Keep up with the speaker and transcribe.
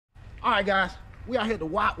All right, guys, we out here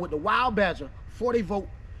with the Wild Badger 40-volt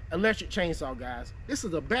electric chainsaw, guys. This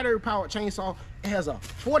is a battery-powered chainsaw. It has a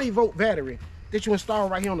 40-volt battery that you install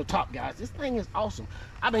right here on the top, guys. This thing is awesome.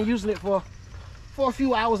 I've been using it for a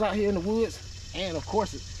few hours out here in the woods, and of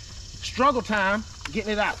course, it's struggle time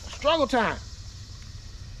getting it out. Struggle time.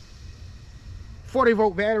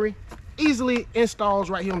 40-volt battery, easily installs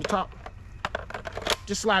right here on the top.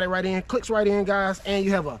 Just slide it right in, clicks right in, guys, and you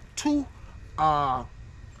have a two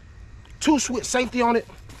switch safety on it.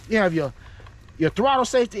 You have your throttle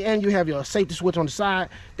safety, and you have your safety switch on the side.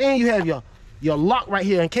 Then you have your lock right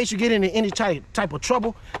here in case you get into any type of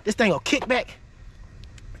trouble. This thing will kick back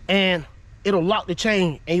and it'll lock the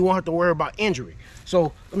chain, and you won't have to worry about injury.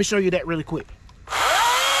 So let me show you that really quick. Now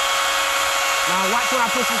watch when I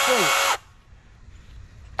push this forward.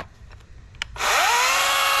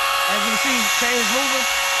 As you can see, chain's moving.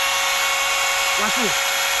 Watch this.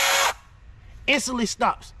 Instantly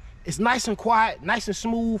stops. It's nice and quiet, nice and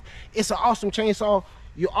smooth. It's an awesome chainsaw.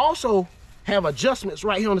 You also have adjustments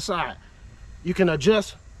right here on the side. You can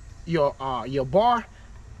adjust your bar,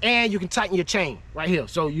 and you can tighten your chain right here.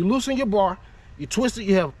 So you loosen your bar, you twist it,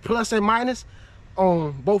 you have plus and minus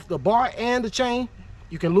on both the bar and the chain.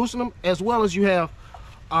 You can loosen them, as well as you have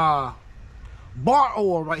bar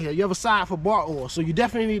oil right here. You have a side for bar oil. So you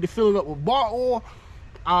definitely need to fill it up with bar oil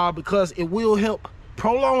because it will help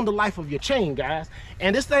prolong the life of your chain, guys.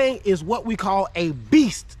 And this thing is what we call a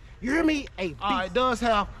beast. You hear me? A beast. It does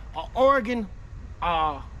have an Oregon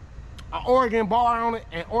bar on it,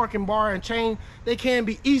 and Oregon bar and chain. They can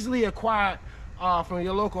be easily acquired from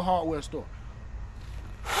your local hardware store.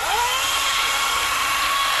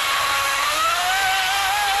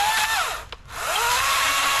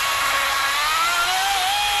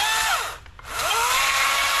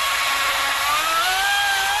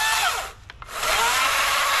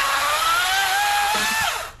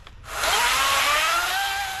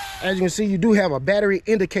 As you can see, you do have a battery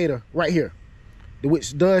indicator right here,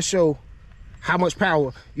 which does show how much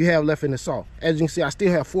power you have left in the saw. As you can see, I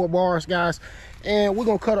still have 4 bars, guys, and we're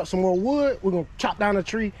gonna cut up some more wood. We're gonna chop down a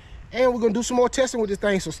tree, and we're gonna do some more testing with this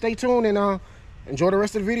thing. So stay tuned and enjoy the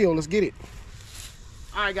rest of the video. Let's get it.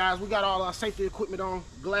 All right, guys, we got all our safety equipment on: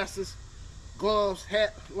 glasses, gloves,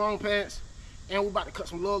 hat, long pants, and we're about to cut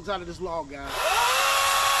some lugs out of this log, guys.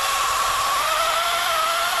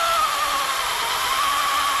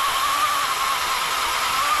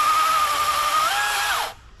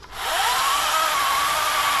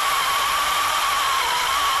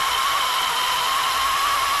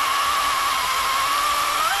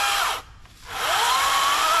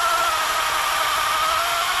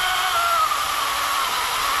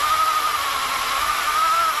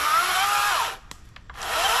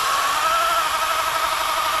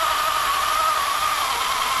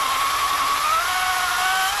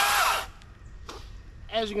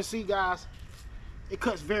 As you can see, guys, it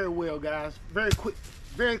cuts very well, guys. Very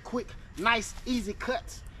quick, nice, easy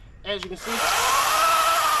cuts. As you can see.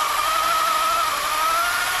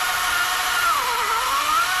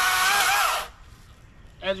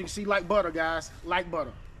 As you can see, like butter, guys, like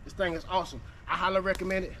butter. This thing is awesome. I highly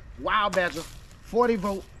recommend it. Wild Badger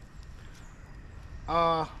 40-volt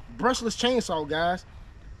brushless chainsaw, guys.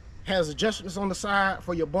 Has adjustments on the side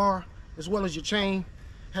for your bar as well as your chain.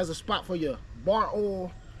 Has a spot for your bar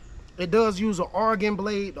oil. It does use an Oregon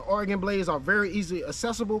blade. The Oregon blades are very easily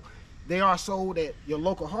accessible. They are sold at your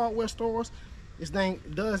local hardware stores. This thing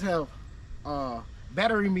does have a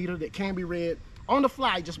battery meter that can be read on the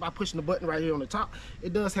fly just by pushing the button right here on the top.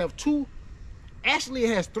 It does have actually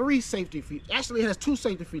it has 3 safety features. Actually, it has 2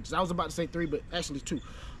 safety features. I was about to say 3, but actually 2.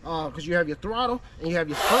 Because you have your throttle, and you have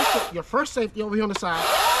your first safety over here on the side,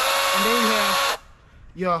 and then you have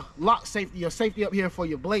your lock safety, your safety up here for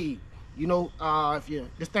your blade. You know, if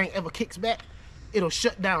this thing ever kicks back, it'll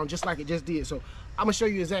shut down just like it just did. So I'm gonna show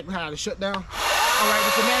you exactly how to shut down. All right,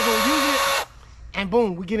 just imagine we're using it, and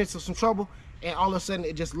boom, we get into some trouble, and all of a sudden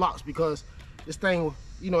it just locks because this thing,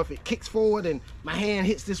 you know, if it kicks forward and my hand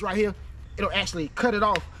hits this right here, it'll actually cut it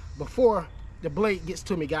off before the blade gets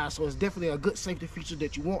to me, guys. So it's definitely a good safety feature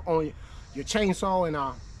that you want on your chainsaw, and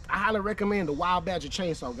I highly recommend the Wild Badger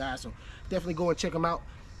chainsaw, guys. So definitely go and check them out.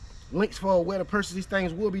 Links for where to purchase these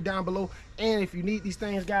things will be down below. And if you need these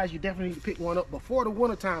things, guys, you definitely need to pick one up before the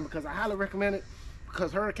winter time, because I highly recommend it,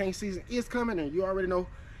 because hurricane season is coming, and you already know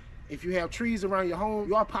if you have trees around your home,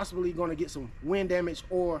 you are possibly going to get some wind damage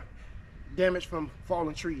or damage from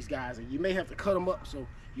falling trees, guys, and you may have to cut them up. So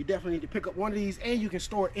you definitely need to pick up one of these, and you can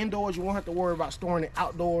store it indoors. You won't have to worry about storing it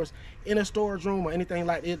outdoors in a storage room or anything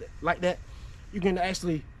like that. You can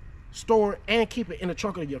actually store it and keep it in the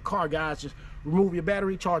trunk of your car, guys. Just remove your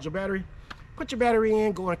battery, charge your battery, put your battery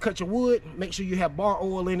in, go and cut your wood. Make sure you have bar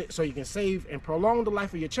oil in it so you can save and prolong the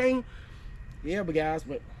life of your chain. Yeah, but guys,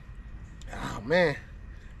 but oh man,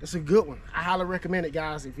 that's a good one. I highly recommend it,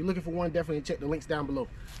 guys. If you're looking for one, definitely check the links down below.